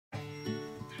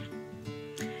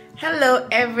Hello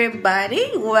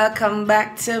everybody, welcome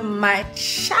back to my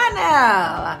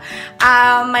channel.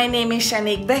 My name is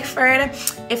Shanique Beckford.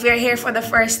 If you're here for the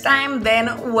first time,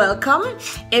 then welcome.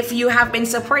 If you have been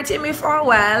supporting me for a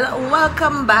while,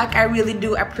 welcome back. I really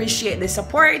do appreciate the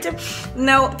support.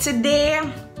 Now today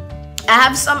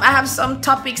I have some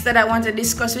topics that I want to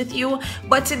discuss with you,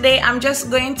 but today I'm just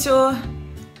going to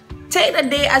take the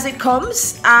day as it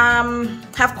comes.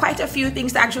 Have quite a few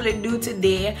things to actually do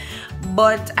today,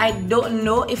 but I don't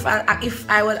know if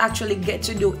I will actually get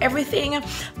to do everything.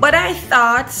 But I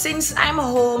thought, since I'm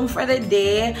home for the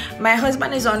day, my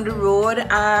husband is on the road,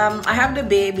 I have the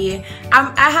baby,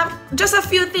 I have just a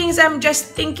few things. I'm just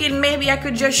thinking maybe I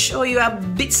could just show you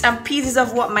bits and pieces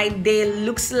of what my day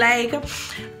looks like.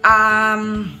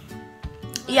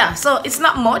 Yeah, so it's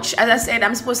not much. As I said,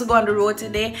 I'm supposed to go on the road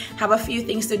today, have a few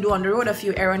things to do on the road, a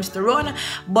few errands to run,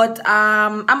 but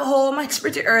I'm home. It's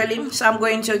pretty early, so I'm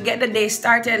going to get the day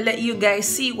started, let you guys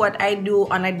see what I do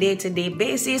on a day-to-day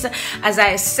basis. As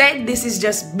I said, this is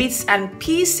just bits and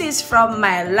pieces from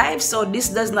my life, so this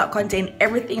does not contain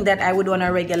everything that I would do on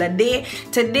a regular day.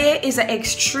 Today is an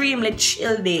extremely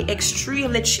chill day,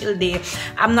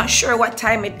 I'm not sure what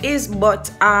time it is,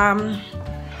 but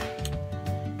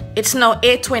it's now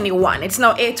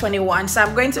 8:21. So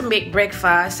I'm going to make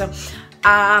breakfast.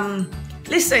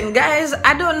 Listen guys,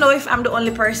 I don't know if I'm the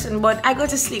only person, but I go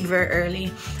to sleep very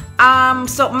early.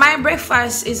 So my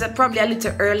breakfast is probably a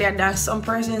little earlier than some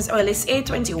persons. Well, it's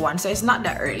 8:21, so it's not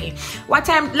that early. What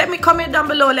time? Let me comment down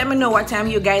below, let me know what time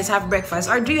you guys have breakfast,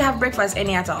 or do you have breakfast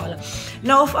any at all?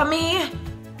 No, for me,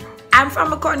 I'm from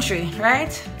the country,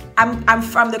 right? I'm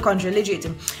from the country, legit.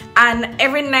 And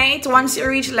every night, once you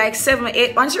reach like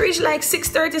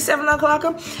 6:30, 7 o'clock,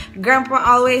 grandpa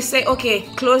always say, okay,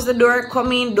 close the door,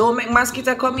 come in, don't make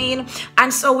mosquito come in.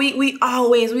 And so we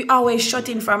always shut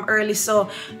in from early. So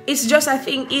it's just a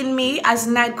thing in me. As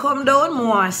night come down,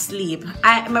 more sleep.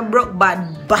 I'm a broke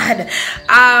bad.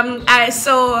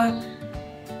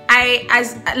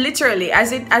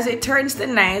 As it turns to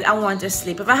night, I want to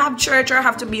sleep. If I have church or I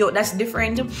have to be out, that's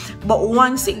different. But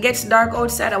once it gets dark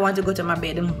outside, I want to go to my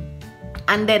bed.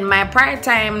 And then my prayer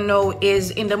time now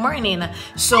is in the morning.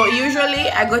 So usually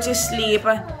I go to sleep.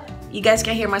 You guys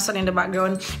can hear my son in the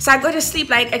background. So I go to sleep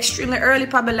like extremely early,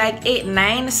 probably like 8,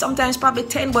 9, sometimes probably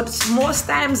 10, but most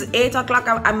times 8 o'clock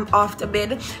I'm off to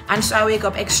bed. And so I wake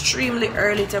up extremely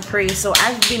early to pray. So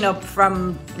I've been up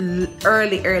from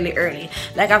early.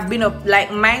 Like I've been up, like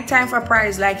my time for prayer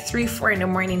is like 3, 4 in the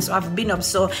morning. So I've been up,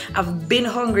 so I've been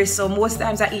hungry. So most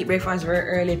times I eat breakfast very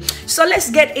early. So let's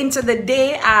get into the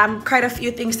day. Quite a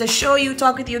few things to show you,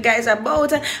 talk with you guys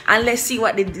about, and let's see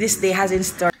what this day has in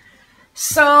store.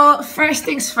 So first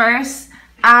things first,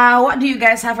 what do you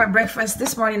guys have for breakfast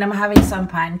this morning? I'm having some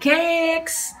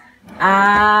pancakes.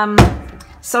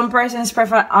 Some persons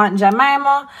prefer Aunt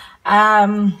Jemima.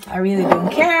 I really don't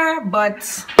care, but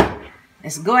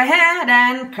let's go ahead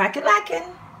and crack it lacking.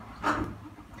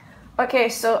 Okay,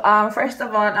 so first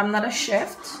of all, I'm not a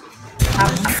chef.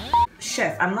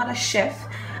 I'm not a chef.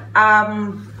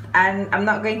 And I'm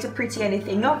not going to pretty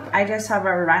anything up. I just have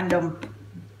a random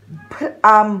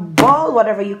bowl,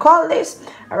 whatever you call this,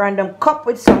 a random cup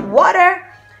with some water,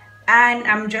 and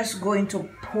I'm just going to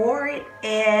pour it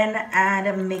in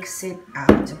and mix it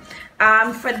out.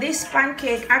 For this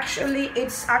pancake,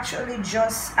 it's actually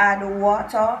just add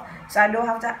water, so I don't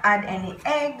have to add any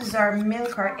eggs or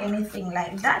milk or anything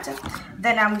like that.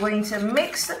 Then I'm going to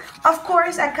mix. Of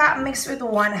course, I can't mix with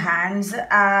one hand.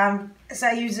 So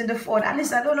I using the phone. And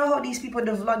listen, I don't know how these people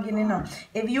do vlogging, you know.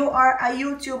 If you are a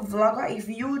YouTube vlogger, if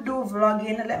you do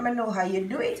vlogging, let me know how you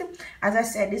do it. As I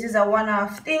said, this is a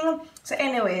one-off thing. So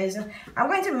anyways, I'm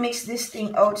going to mix this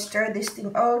thing out, stir this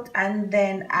thing out, and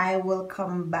then I will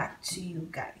come back to you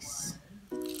guys.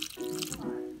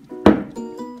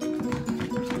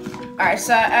 Alright,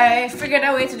 so I figured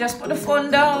a way to just put the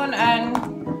phone down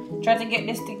and try to get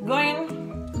this thing going.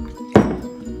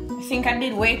 I think I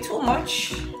did way too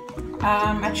much.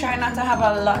 I try not to have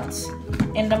a lot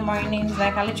in the mornings.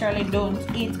 Like I literally don't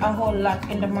eat a whole lot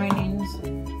in the mornings.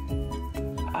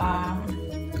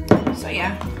 So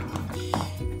yeah.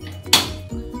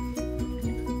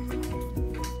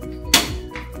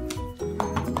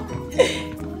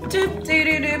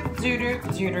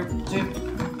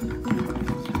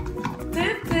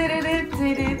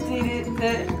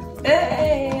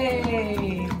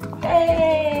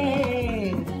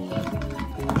 Hey.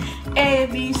 A,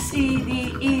 B, C,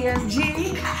 D, E, F, G,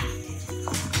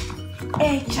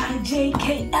 H, I, J,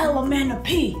 K, L, M, N,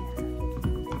 P,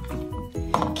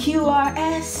 Q, R,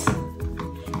 S,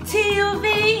 T, U,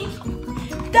 V,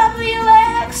 W,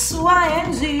 X, Y,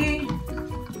 and Z,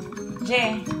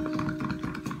 J,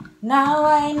 Now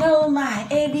I know my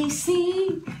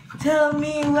ABC. Tell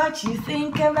me what you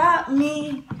think about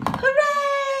me.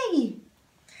 Hooray!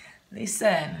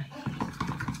 Listen.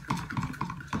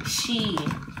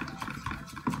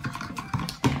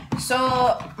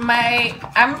 So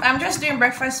I'm just doing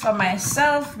breakfast for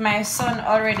myself. My son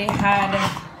already had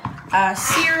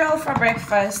cereal for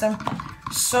breakfast.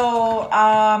 So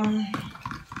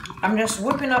I'm just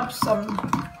whipping up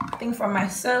something for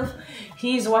myself.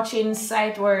 He's watching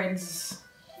Sight Words.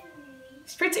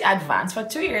 He's pretty advanced. For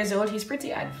 2 years old, he's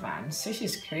pretty advanced. So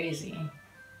she's crazy.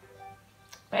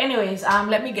 But anyways,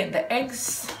 let me get the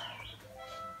eggs.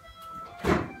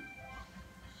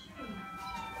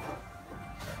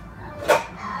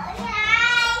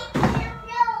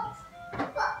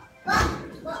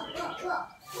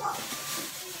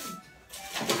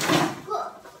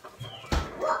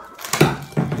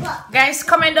 Guys,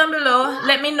 comment down below.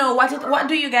 Let me know what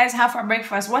do you guys have for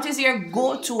breakfast? What is your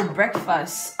go-to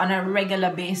breakfast on a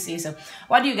regular basis?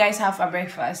 What do you guys have for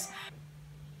breakfast?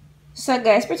 So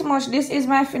guys, pretty much this is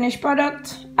my finished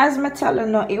product. As I tell you,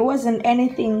 no, it wasn't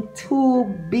anything too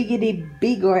biggity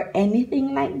big or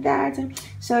anything like that.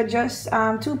 So just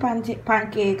 2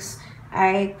 pancakes.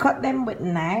 I cut them with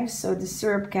knives so the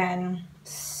syrup can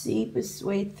seep its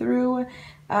way through.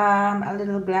 A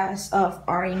little glass of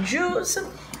orange juice.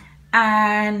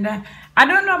 And I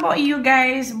don't know about you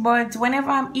guys, but whenever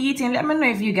I'm eating, let me know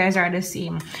if you guys are the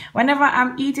same. Whenever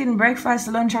I'm eating breakfast,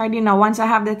 lunch, or dinner, once I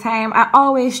have the time, I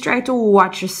always try to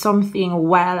watch something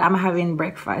while I'm having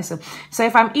breakfast. So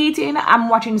if I'm eating, I'm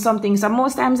watching something. So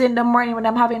most times in the morning when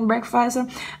I'm having breakfast,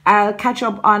 I'll catch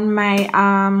up on my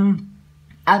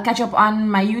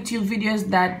YouTube videos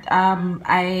that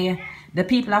the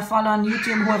people I follow on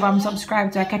YouTube, whoever I'm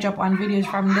subscribed to, I catch up on videos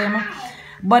from them.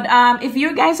 But if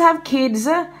you guys have kids,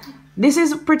 this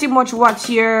is pretty much what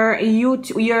your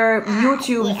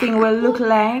YouTube thing will look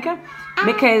like,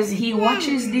 because he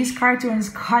watches these cartoons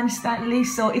constantly.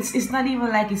 So it's not even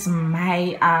like it's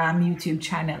my YouTube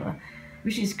channel,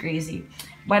 which is crazy.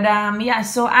 But yeah,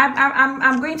 so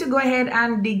I'm going to go ahead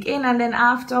and dig in, and then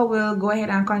after we'll go ahead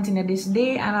and continue this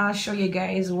day, and I'll show you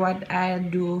guys what I'll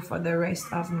do for the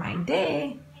rest of my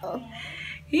day.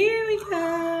 Here we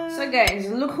go. So guys,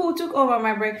 look who took over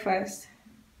my breakfast.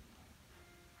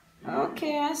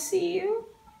 Okay, I see you.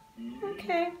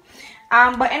 Okay.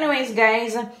 But anyways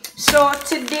guys, so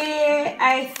today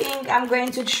I think I'm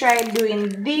going to try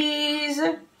doing these.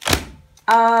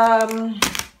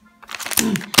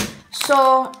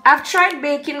 So I've tried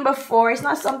baking before. It's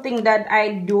not something that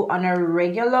I do on a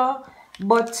regular,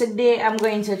 but today I'm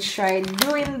going to try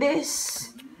doing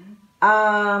this.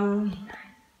 I'm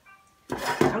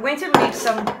going to make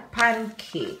some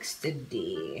pancakes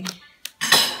today.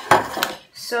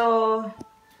 So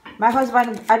my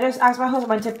husband, I just asked my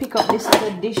husband to pick up this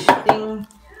little dish thing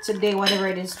today, whatever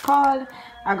it is called.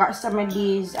 I got some of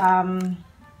these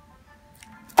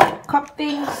cup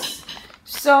things.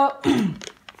 So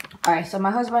alright, so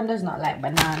my husband does not like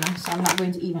banana, so I'm not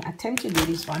going to even attempt to do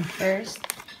this one first.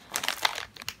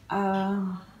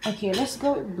 Okay, let's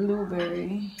go with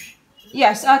blueberry.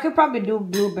 Yes, I could probably do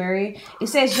blueberry. It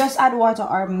says just add water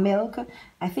or milk.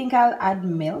 I think I'll add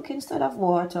milk instead of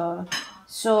water.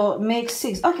 So make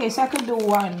 6. Okay, so I could do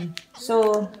 1.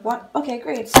 So what? Okay,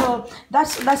 great. So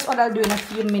that's what I'll do in a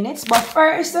few minutes. But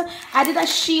first, I did a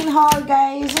Shein haul,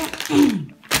 guys.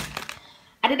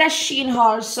 I did a Shein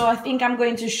haul, so I think I'm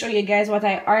going to show you guys what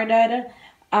I ordered.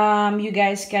 You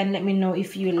guys can let me know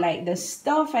if you like the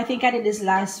stuff. I think I did this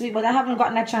last week, but I haven't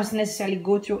gotten a chance to necessarily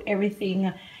go through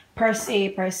everything per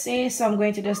se. So I'm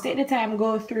going to just take the time,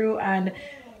 go through, and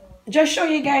just show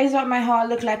you guys what my haul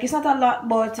look like. It's not a lot,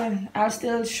 but I'll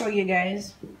still show you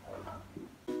guys.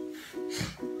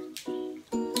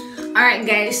 Alright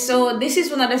guys, so this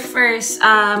is one of the first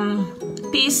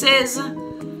pieces.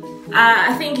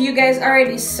 I think you guys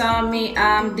already saw me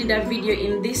did a video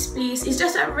in this piece. It's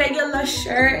just a regular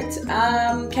shirt,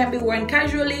 can be worn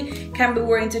casually, can be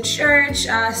worn to church,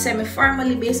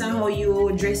 semi-formally, based on how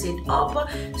you dress it up.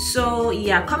 So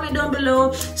yeah, comment down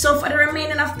below. So for the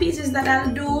remaining of pieces that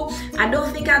I'll do, I don't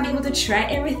think I'll be able to try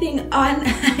everything on.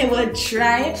 I will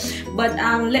try, but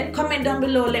comment down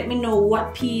below, let me know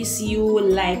what piece you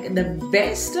like the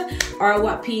best, or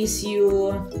what piece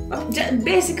you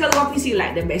basically what piece you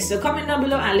like the best. So comment down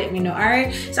below and let me know.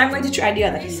 Alright, so I'm going to try the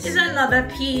other piece. This is another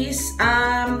piece,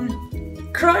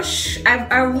 crush.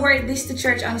 I wore this to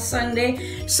church on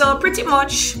Sunday. So pretty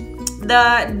much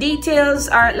the details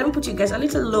are, let me put you guys a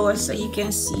little lower so you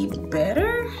can see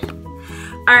better.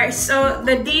 Alright, so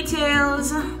the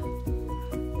details,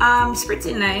 it's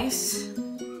pretty nice.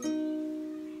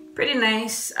 Pretty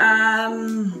nice.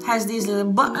 Has these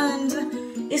little buttons.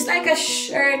 It's like a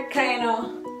shirt, kind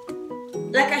of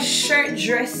like a shirt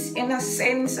dress in a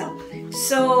sense.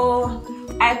 So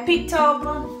I picked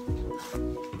up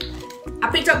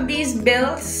these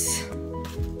belts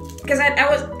because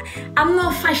I'm no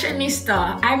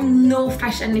fashionista. I'm no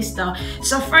fashionista.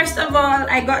 So first of all,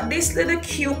 I got this little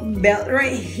cute belt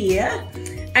right here,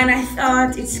 and I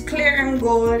thought it's clear and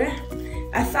gold.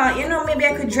 I thought, you know, maybe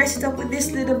I could dress it up with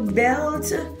this little belt,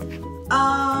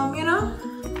 you know,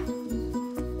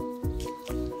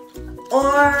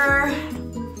 or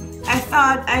I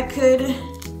thought I could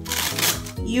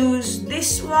use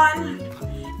this one.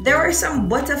 There were some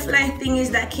butterfly thingies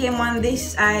that came on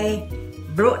this. I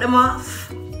broke them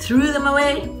off, threw them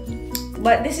away,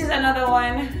 but this is another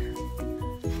one.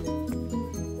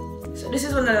 So this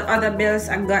is one of the other belts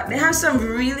I got. They have some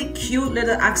really cute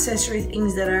little accessory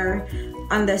things that are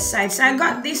on the side. So I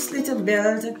got this little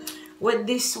belt with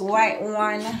this white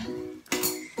one,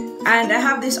 and I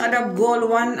have this other gold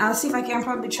one. I'll see if I can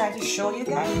probably try to show you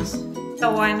guys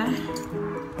the one.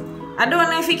 I don't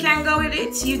know if you can go with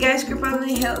it. You guys could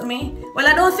probably help me. Well,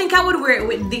 I don't think I would wear it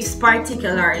with this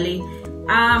particularly.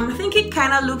 I think it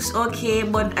kind of looks okay,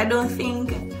 but I don't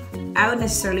think I would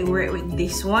necessarily wear it with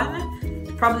this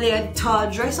one. Probably a tall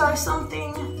dress or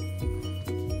something.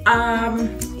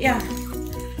 Yeah.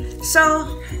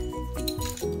 So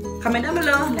comment down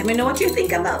below, let me know what you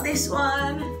think about this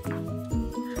one.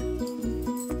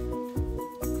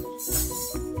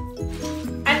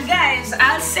 And guys,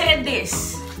 I'll say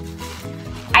this,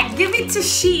 I give it to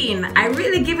Shein. I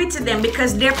really give it to them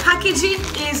because their packaging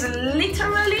is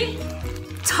literally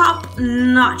top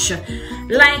notch.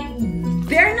 Like,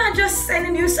 they're not just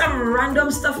sending you some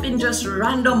random stuff in just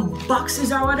random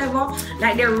boxes or whatever.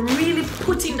 Like, they're really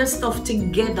putting the stuff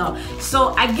together.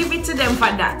 So I give it to them for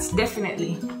that,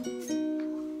 definitely.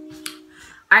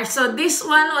 Alright, so this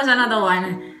one was another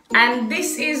one. And I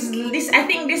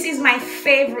think this is my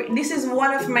favorite. This is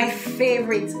one of my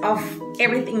favorites of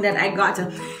everything that I got.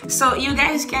 So you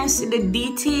guys can see the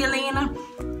detailing.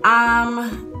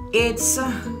 It's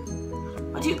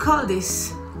what do you call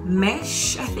this?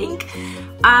 Mesh, I think.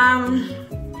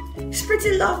 It's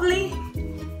pretty lovely.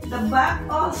 The back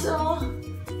also,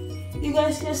 you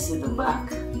guys can see the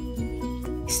back.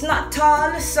 It's not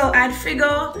tall, so I'd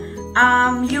figure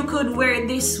you could wear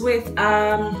this with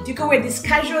you could wear this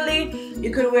casually,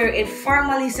 you could wear it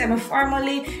formally,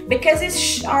 semi-formally. Because it's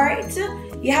short,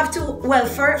 you have to, well,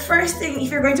 first thing,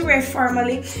 if you're going to wear it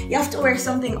formally, you have to wear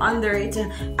something under it.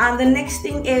 And the next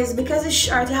thing is, because it's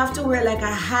short, you have to wear like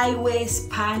a high waist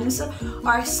pants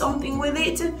or something with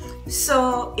it.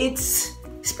 So it's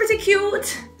pretty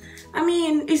cute. I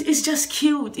mean, it's just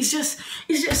cute. It's just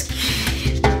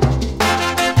cute.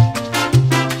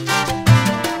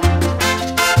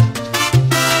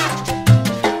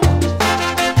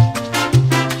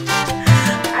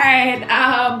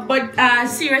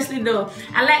 Seriously though,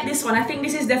 I like this one. I think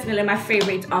this is definitely my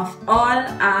favorite of all.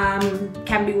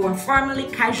 Can be worn formally,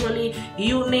 casually,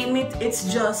 you name it.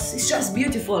 It's just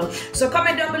beautiful. So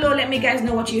comment down below, let me guys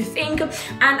know what you think. And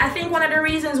I think one of the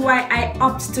reasons why I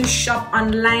opt to shop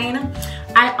online,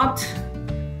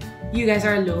 you guys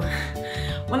are low.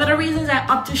 One of the reasons I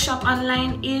opt to shop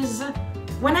online is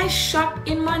when I shop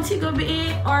in Montego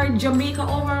Bay or Jamaica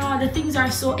overall, the things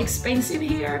are so expensive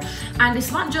here. And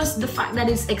it's not just the fact that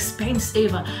it's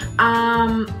expensive.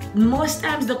 Most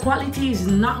times the quality is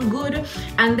not good.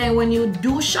 And then when you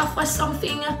do shop for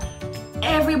something,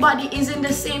 everybody is in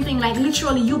the same thing. Like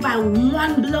literally you buy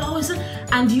one blouse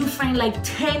and you find like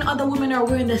 10 other women are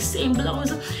wearing the same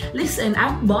blouse. Listen,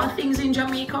 I've bought things in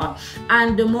Jamaica,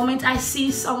 and the moment I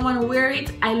see someone wear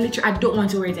it, I don't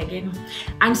want to wear it again.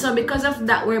 And so because of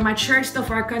that, where my church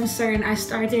stuff are concerned, I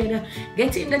started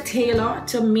getting the tailor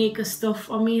to make stuff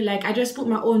for me. Like I just put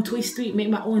my own twist to it, make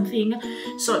my own thing,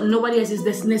 so nobody else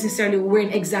is necessarily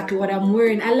wearing exactly what I'm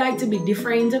wearing. I like to be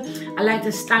different. I like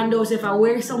to stand out. If I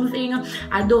wear something,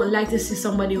 I don't like to see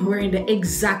somebody wearing the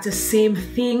exact same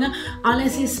thing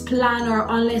unless it's planned or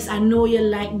unless I know you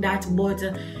like that. But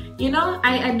you know,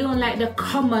 I don't like the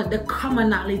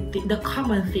commonality, the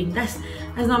common thing. That's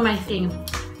not my thing.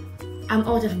 I'm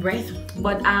out of breath,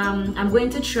 but I'm going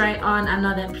to try on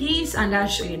another piece and I'll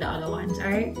show you the other ones.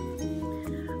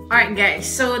 Alright guys,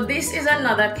 so this is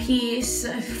another piece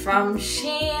from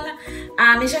Shein.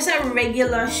 It's just a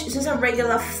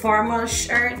regular formal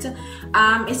shirt.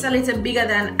 It's a little bigger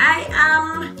than I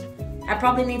am. I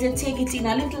probably need to take it in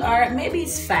a little, or maybe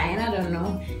it's fine, I don't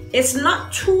know. It's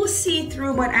not too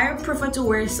see-through, but I prefer to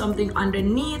wear something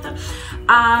underneath.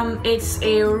 It's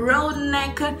a round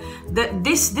neck.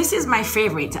 This is my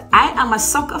favorite. I am a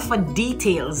sucker for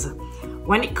details.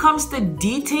 When it comes to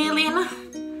detailing,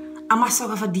 I'm a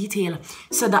sucker for detail.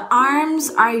 So the arms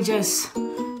are just,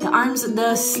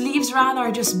 the sleeves rather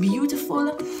are just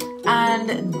beautiful.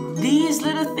 And these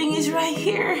little thingies right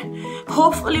here,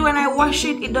 hopefully when I wash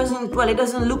it, it doesn't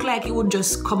look like it would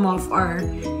just come off or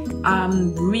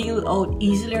reel out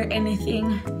easily or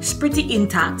anything. It's pretty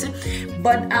intact.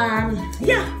 But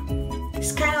yeah,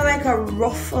 it's kind of like a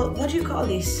ruffle, what do you call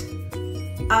this?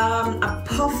 A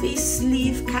puffy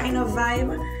sleeve kind of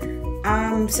vibe.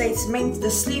 So it's meant, the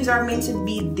sleeves are meant to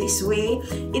be this way.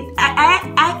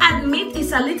 I admit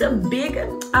it's a little big.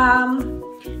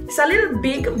 It's a little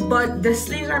big, but the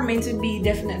sleeves are meant to be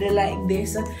definitely like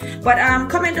this. But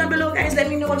comment down below, guys. Let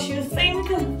me know what you think.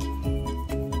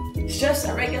 It's just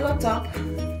a regular top.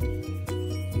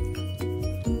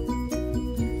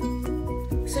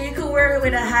 So you could wear it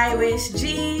with a high-waist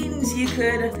jeans. You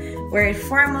could wear it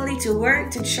formally to work,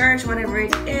 to church, whatever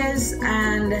it is.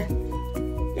 And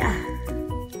yeah,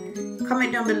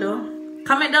 comment down below.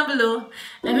 Comment down below.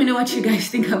 Let me know what you guys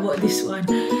think about this one.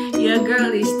 Your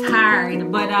girl is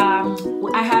tired, but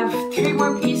I have 3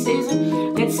 more pieces.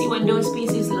 Let's see what those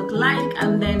pieces look like,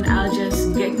 and then I'll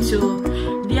just get to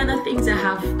the other things I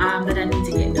have that I need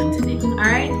to get done today.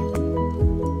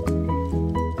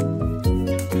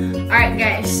 Alright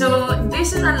guys, so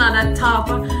this is another top.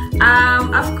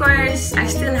 Of course I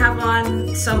still have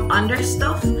on some under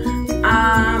stuff.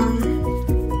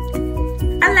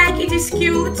 I like it, it's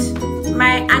cute.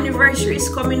 My anniversary is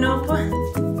coming up.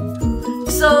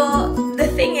 So the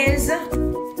thing is,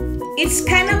 it's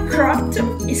kind of cropped.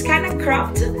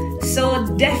 So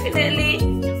definitely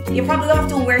you probably have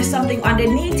to wear something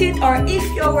underneath it, or if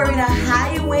you're wearing a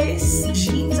high waist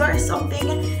jeans or something,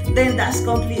 then that's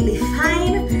completely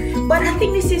fine. But I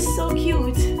think this is so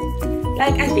cute.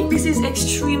 Like, I think this is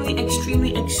extremely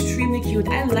cute.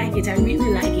 I like it. I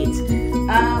really like it.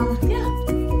 Yeah.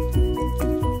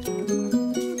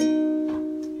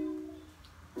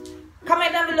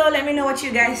 Comment down below, let me know what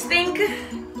you guys think.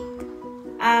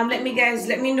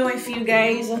 Let me know if you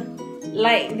guys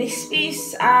like this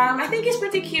piece. I think it's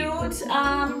pretty cute.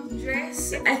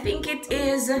 Dress, I think it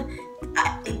is.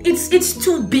 It's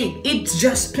too big. It's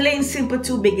just plain simple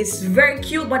too big. It's very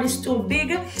cute, but it's too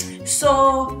big.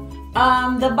 So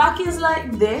the back is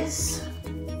like this.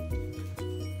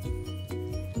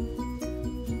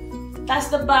 That's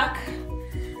the back.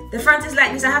 The front is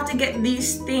like this. I have to get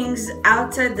these things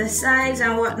out to the sides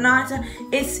and whatnot.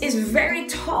 It's very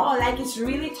tall, like it's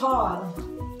really tall.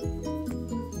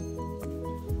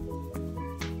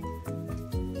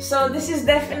 So this is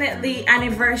definitely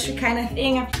anniversary kind of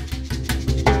thing.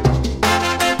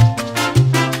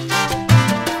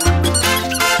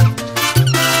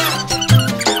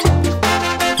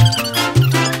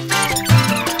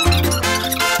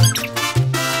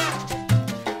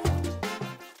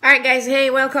 Alright guys, hey,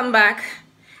 welcome back.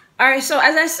 Alright, so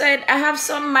as I said, I have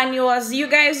some manuals. You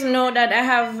guys know that I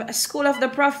have School of the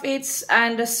Prophets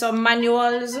and some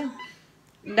manuals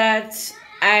that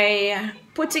I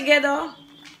put together.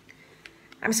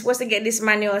 I'm supposed to get this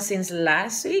manual since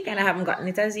last week and I haven't gotten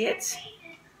it as yet.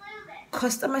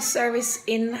 Customer service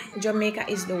in Jamaica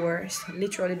is the worst,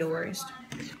 literally the worst.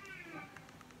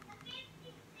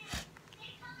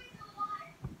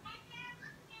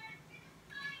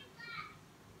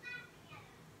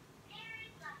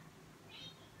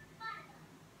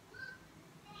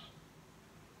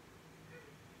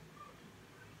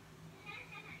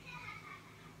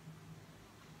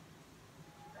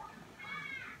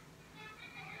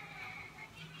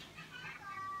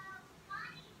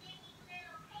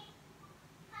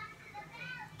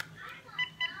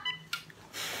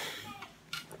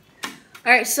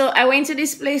 Alright, so I went to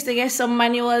this place to get some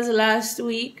manuals last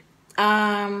week.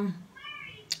 I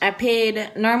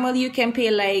paid, normally you can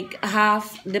pay like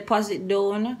half deposit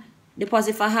down,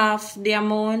 deposit for half the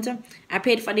amount. I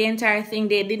paid for the entire thing.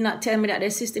 They did not tell me that the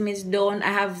system is down.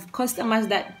 I have customers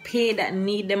that pay that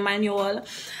need the manual.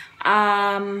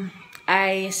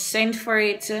 I sent for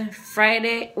it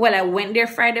Friday. Well, I went there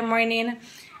Friday morning.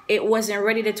 It wasn't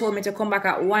ready. They told me to come back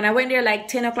at 1. I went there like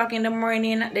 10 o'clock in the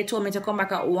morning. They told me to come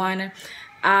back at 1.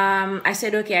 I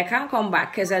said, okay, I can't come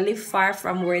back because I live far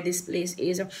from where this place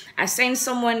is. I sent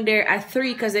someone there at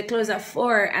 3 because they close at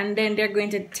 4, and then they're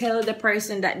going to tell the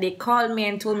person that they called me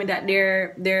and told me that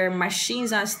their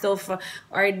machines and stuff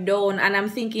are down. And I'm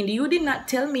thinking, you did not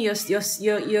tell me your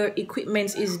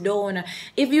equipment is down.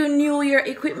 If you knew your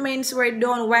equipments were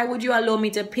down, why would you allow me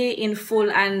to pay in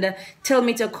full and tell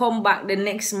me to come back the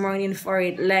next morning for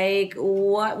it? Like,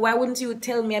 what? Why wouldn't you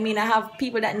tell me? I mean, I have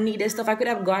people that need this stuff. I could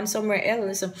have gone somewhere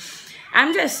else.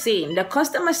 I'm just saying, the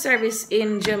customer service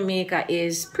in Jamaica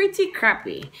is pretty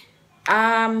crappy.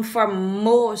 For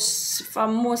most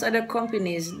other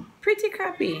companies, pretty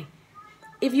crappy.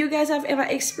 If you guys have ever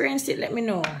experienced it, let me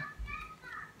know.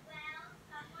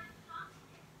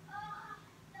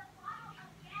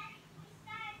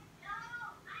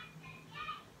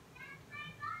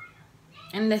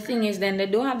 And the thing is, then they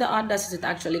don't have the audacity to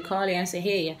actually call you and say,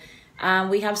 hey,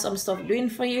 we have some stuff doing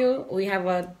for you. We have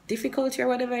a difficulty or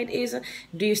whatever it is.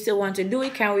 Do you still want to do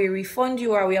it? Can we refund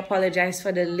you, or we apologize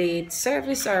for the late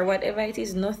service, or whatever it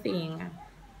is? Nothing.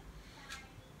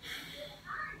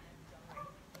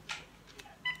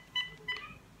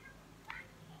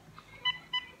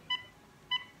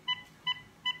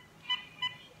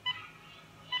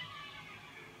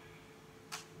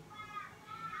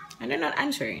 And they're not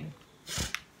answering.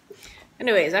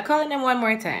 Anyways, I'm calling them one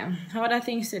more time. How other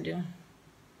things to do?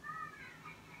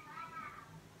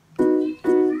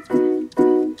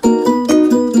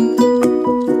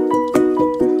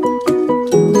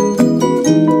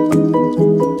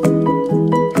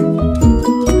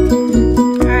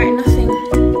 Alright, nothing.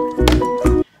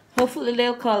 Hopefully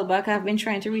they'll call back. I've been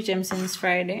trying to reach them since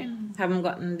Friday. Haven't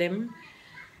gotten them.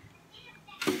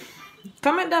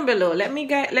 Comment down below. Let me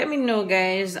know,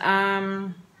 guys.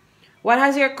 What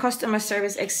has your customer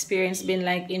service experience been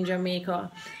like in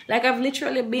Jamaica? Like, I've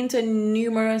literally been to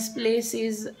numerous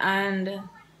places and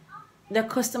the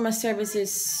customer service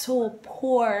is so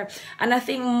poor. And I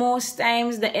think most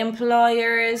times the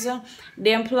employers,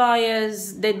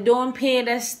 they don't pay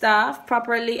their staff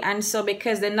properly, and so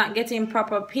because they're not getting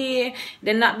proper pay,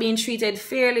 they're not being treated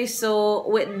fairly, so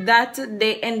with that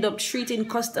they end up treating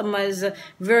customers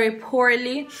very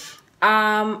poorly.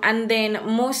 And then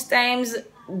most times,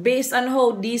 based on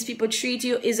how these people treat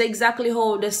you, is exactly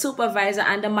how the supervisor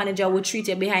and the manager would treat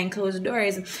you behind closed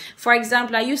doors. For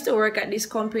example, I used to work at this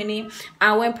company,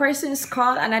 and when persons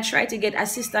call and I try to get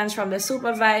assistance from the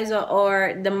supervisor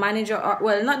or the manager, or,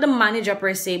 well, not the manager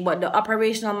per se, but the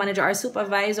operational manager or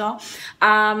supervisor,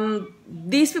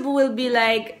 these people will be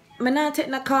like, "Man, not take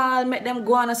a call, make them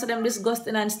go on and say them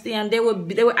disgusting and stay," and they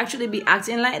will actually be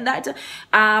acting like that.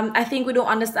 I think we don't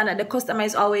understand that the customer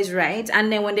is always right,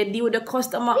 and then when they deal with the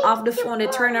customer off the phone, they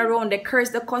turn around, they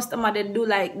curse the customer, they do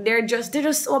like they're just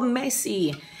so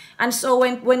messy. And so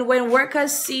when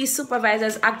workers see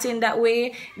supervisors acting that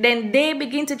way, then they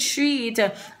begin to treat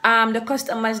the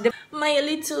customers. My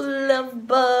little love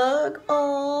bug.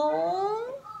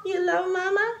 Oh, you love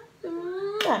mama?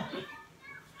 Mwah.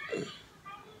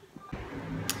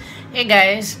 Hey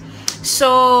guys,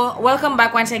 so welcome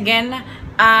back once again.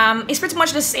 It's pretty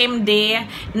much the same day.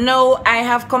 Now I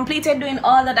have completed doing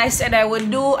all that I said I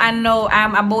would do, and now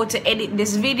I'm about to edit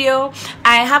this video.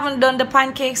 I haven't done the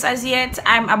pancakes as yet.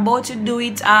 I'm about to do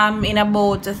it in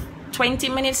about 20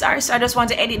 minutes or so. I just want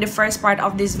to edit the first part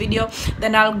of this video,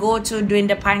 then I'll go to doing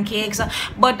the pancakes.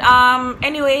 But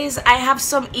anyways, I have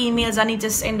some emails I need to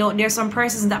send out. There's some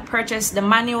persons that purchased the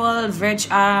manual,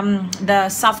 the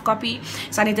soft copy,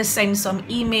 so I need to send some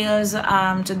emails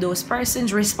to those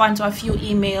persons, respond to a few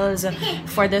emails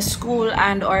for the school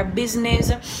and or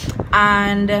business,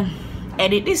 and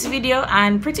edit this video,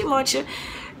 and pretty much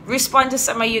respond to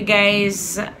some of you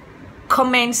guys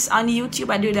comments on YouTube.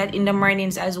 I do that in the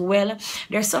mornings as well.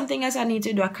 There's something else I need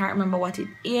to do. I can't remember what it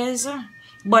is,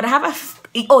 but I have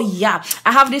oh yeah,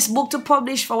 I have this book to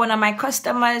publish for one of my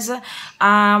customers.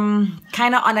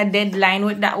 Kind of on a deadline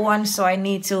with that one, so I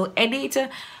need to edit,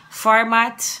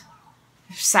 format,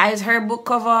 size her book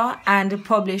cover, and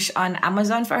publish on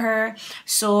Amazon for her.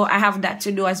 So I have that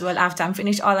to do as well after I'm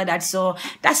finished all of that. So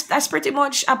that's pretty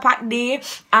much a packed day.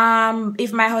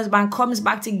 If my husband comes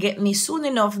back to get me soon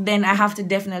enough, then I have to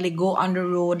definitely go on the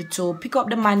road to pick up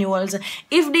the manuals.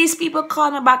 If these people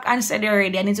call me back and say they're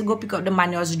ready, I need to go pick up the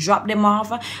manuals, drop them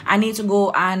off. I need to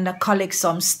go and collect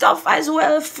some stuff as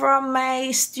well from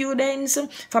my students,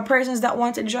 for persons that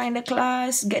want to join the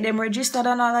class, get them registered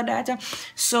and all of that.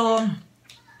 So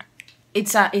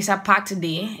it's a packed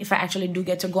day if I actually do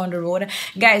get to go on the road.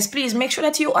 Guys, please make sure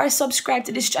that you are subscribed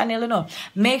to this channel. You know,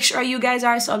 make sure you guys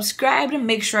are subscribed.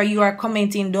 Make sure you are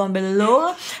commenting down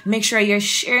below. Make sure you're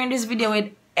sharing this video with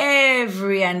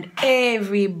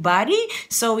everybody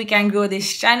so we can grow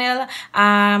this channel.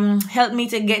 Help me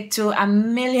to get to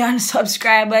 1 million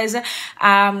subscribers.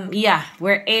 Yeah,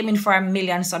 we're aiming for 1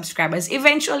 million subscribers.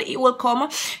 Eventually it will come.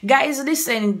 Guys,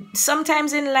 listen,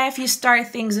 sometimes in life you start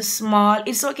things small.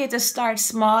 It's okay to start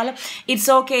small. It's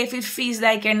okay if it feels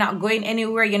like you're not going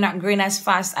anywhere, you're not growing as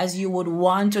fast as you would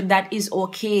want to. That is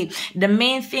okay. The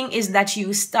main thing is that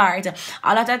you start.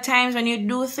 A lot of times when you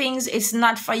do things, it's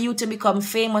not for you to become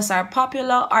famous or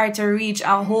popular or to reach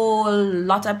a whole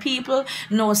lot of people.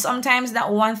 No, sometimes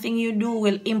that one thing you do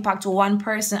will impact one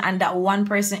person, and that one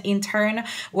person in turn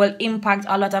will impact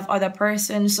a lot of other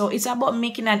persons. So it's about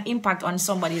making an impact on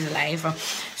somebody's life.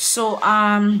 So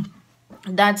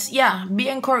that's, yeah, be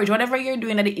encouraged. Whatever you're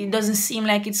doing, that it doesn't seem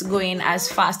like it's going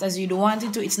as fast as you'd want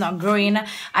it to, it's not growing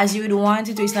as you'd want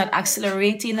it to, it's not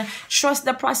accelerating, trust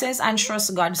the process and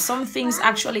trust God. Some things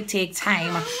actually take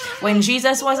time. When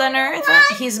Jesus was on earth,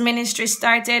 his ministry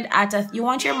started at you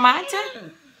want your mat?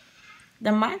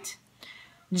 The mat?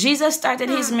 Jesus started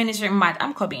his ministry, Matt,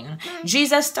 I'm coming.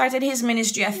 Jesus started his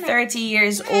ministry at 30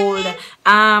 years old.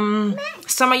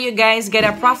 Some of you guys get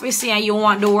a prophecy and you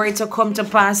want the word to come to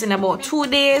pass in about 2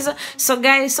 days. So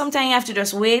guys, sometimes you have to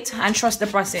just wait and trust the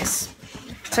process.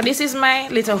 So this is my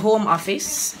little home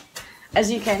office. As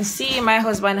you can see, my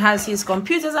husband has his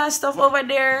computers and stuff over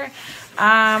there.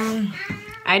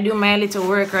 I do my little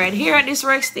work right here at this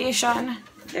workstation.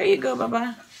 There you go,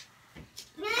 Baba.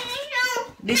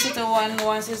 This little one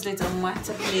wants his little mat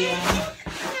to play on.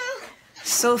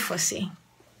 So fussy.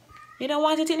 You don't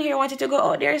want it in here? Want it to go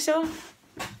out there, so?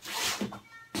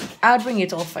 I'll bring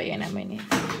it out for you in a minute.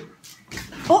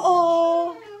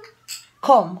 Uh-oh.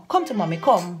 Come to mommy,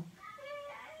 come.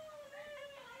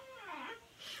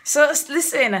 So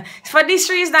listen, for this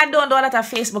reason I don't do a lot of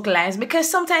Facebook lives,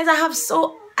 because sometimes I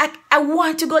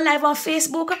want to go live on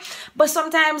Facebook, but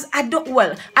sometimes I don't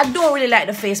really like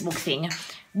the Facebook thing.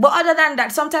 But other than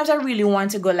that, sometimes I really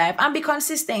want to go live and be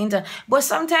consistent. But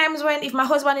sometimes if my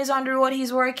husband is on the road,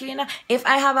 he's working, if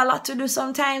I have a lot to do,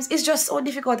 sometimes it's just so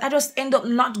difficult. I just end up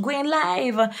not going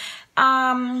live.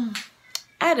 I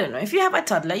don't know. If you have a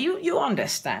toddler, you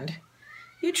understand.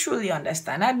 You truly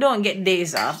understand. I don't get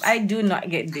days off. I do not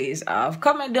get days off.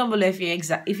 Comment down below if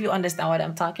you understand what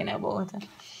I'm talking about.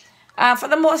 For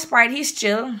the most part, he's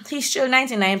chill. He's chill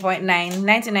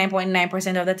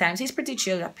 99.9% of the times. He's pretty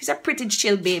chill. He's a pretty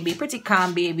chill baby, pretty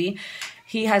calm baby.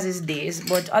 He has his days,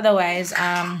 but otherwise,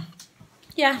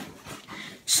 yeah.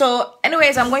 So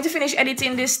anyways, I'm going to finish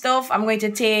editing this stuff. I'm going to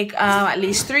take at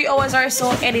least 3 hours or so,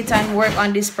 edit and work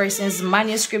on this person's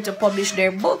manuscript to publish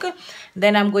their book.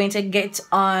 Then I'm going to get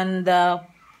on the,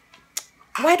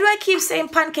 why do I keep saying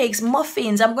pancakes?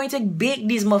 Muffins. I'm going to bake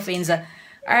these muffins.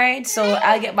 Alright, so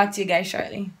I'll get back to you guys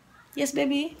shortly. Yes,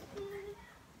 baby?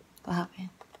 What happened?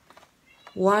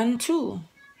 1, 2.